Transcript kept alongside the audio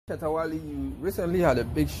Shatawali, you recently had a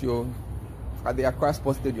big show at the Accra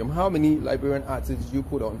Sports Stadium. How many Liberian artists did you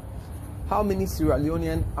put on? How many Sierra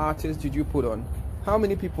Leonean artists did you put on? How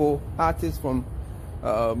many artists from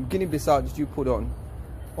Guinea-Bissau did you put on?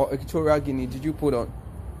 Or Equatorial Guinea did you put on?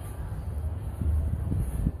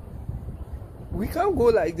 We can't go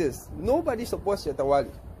like this. Nobody supports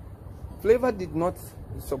Shatawali. Flavor did not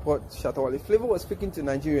support Shatawali. Flavor was speaking to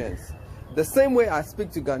Nigerians the same way I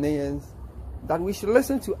speak to Ghanaians, that we should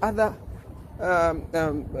listen to other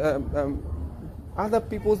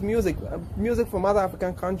people's music, music from other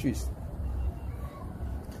African countries.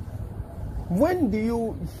 When do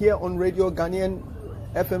you hear on radio Ghanaian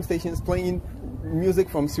FM stations playing music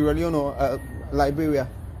from Sierra Leone or Liberia?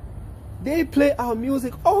 They play our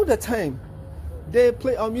music all the time. They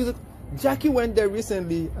play our music. Gyakie went there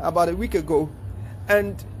recently, about a week ago,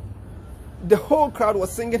 and the whole crowd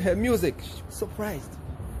was singing her music. She was surprised.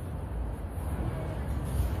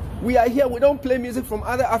 We are here, we don't play music from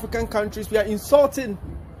other African countries. We are insulting,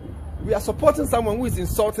 we are supporting someone who is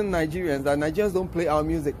insulting Nigerians, that Nigerians don't play our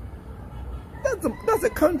music. That's a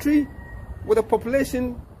country with a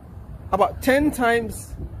population about 10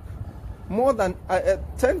 times more than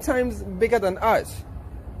 10 times bigger than ours.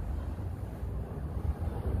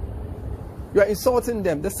 You are insulting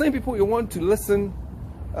them. The same people you want to listen,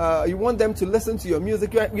 you want them to listen to your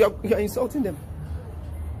music, you are insulting them.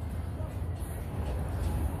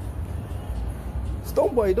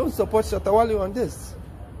 Stonebwoy, don't support Shatawali on this.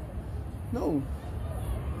 No.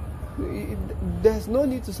 There's no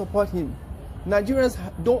need to support him. Nigerians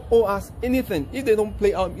don't owe us anything. If they don't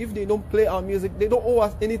play our music, they don't owe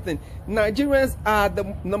us anything. Nigerians are the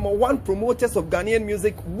 #1 promoters of Ghanaian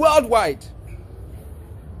music worldwide.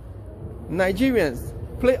 Nigerians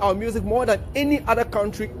play our music more than any other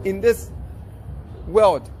country in this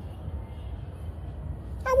world.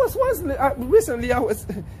 Recently I was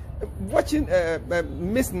watching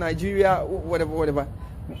Miss Nigeria, whatever.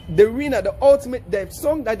 The winner, the ultimate, the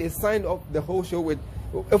song that they signed off the whole show with,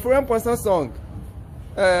 a foreign person song,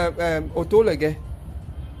 Otolege.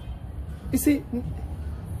 You see,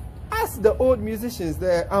 ask the old musicians,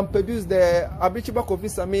 the Ampedus, the Abichiba Kofi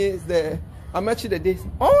Sami, the Amachi the Days,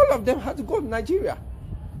 all of them had to go to Nigeria.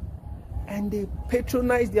 And they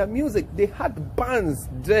patronized their music. They had bands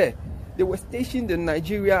there. They were stationed in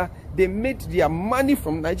Nigeria. They made their money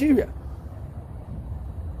from Nigeria.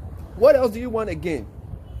 What else do you want again?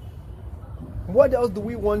 What else do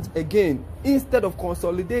we want again? Instead of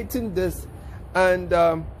consolidating this and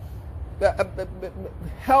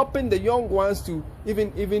helping the young ones to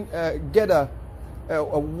even get a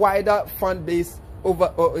wider fan base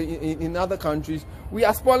over in other countries, we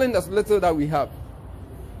are spoiling the little that we have.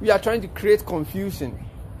 We are trying to create confusion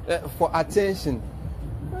for attention.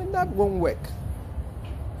 And that won't work.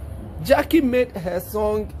 Gyakie made her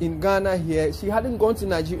song in Ghana here. She hadn't gone to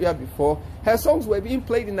Nigeria before. Her songs were being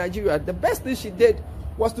played in Nigeria. The best thing she did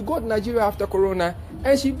was to go to Nigeria after Corona,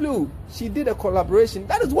 and she blew. She did a collaboration.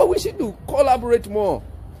 That is what we should do. Collaborate more.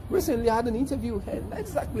 Recently, I had an interview with her.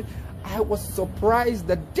 Exactly. I was surprised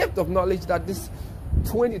the depth of knowledge that this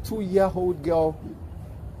 22-year-old girl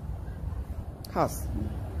has.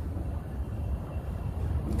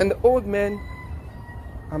 And the old men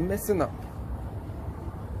are messing up.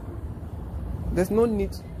 There's no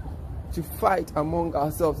need to fight among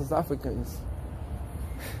ourselves as Africans.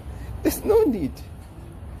 There's no need.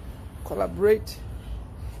 Collaborate.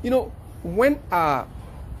 You know, when our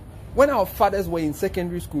fathers were in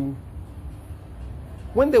secondary school,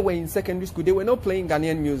 they were not playing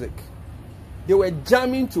Ghanaian music. They were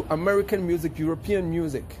jamming to American music, European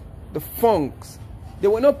music, the funks. They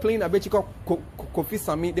were not playing Abechika Kofi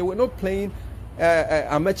Sami. They were not playing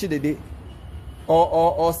Amachi Dede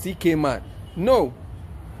or CK Man. No.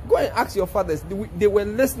 Go and ask your fathers. They were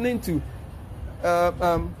listening to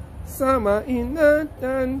Summer in They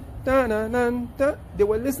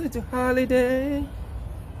were listening to Holiday.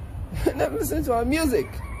 Not listening to our music.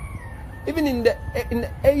 Even in the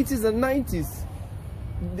 80s and 90s,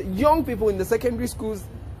 the young people in the secondary schools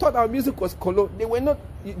thought our music was color. They were not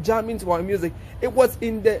jamming to our music. It was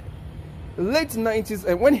in the late 90s,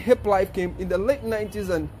 and when hip life came in the late 90s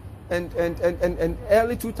and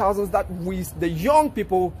early 2000s, that the young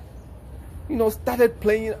people, you know, started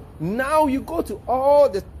playing. Now you go to all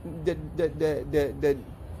the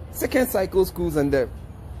second cycle schools and the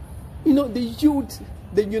youth,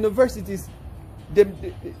 the universities,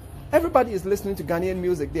 everybody is listening to Ghanaian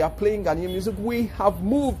music. They are playing Ghanaian music. We have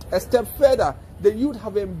moved a step further. The youth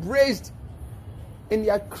have embraced, and they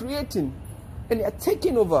are creating, and they are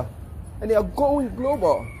taking over, and they are going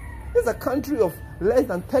global. This is a country of less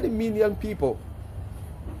than 30 million people.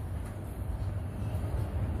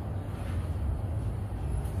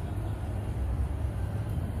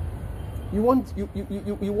 You want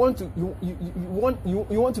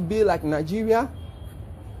to be like Nigeria?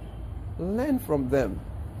 Learn from them.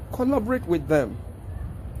 Collaborate with them.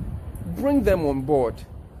 Bring them on board.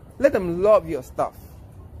 Let them love your stuff.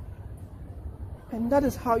 And that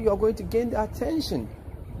is how you are going to gain the attention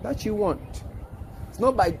that you want. It's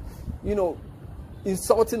not by,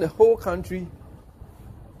 insulting a whole country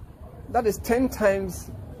that is 10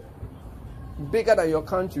 times bigger than your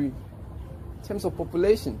country in terms of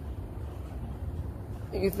population.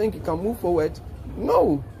 And you think you can move forward?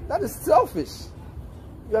 No, that is selfish.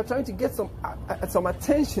 You are trying to get some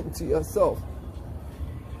attention to yourself.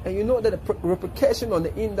 And you know that the repercussion on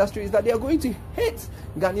the industry is that they are going to hate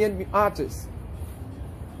Ghanaian artists.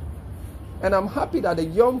 And I'm happy that the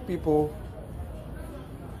young people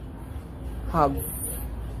have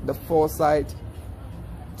the foresight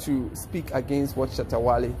to speak against what Shatta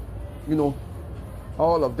Wale,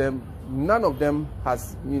 all of them, none of them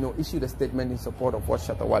has, issued a statement in support of what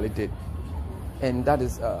Shatta Wale did. And that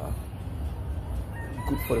is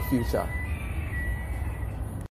good for the future.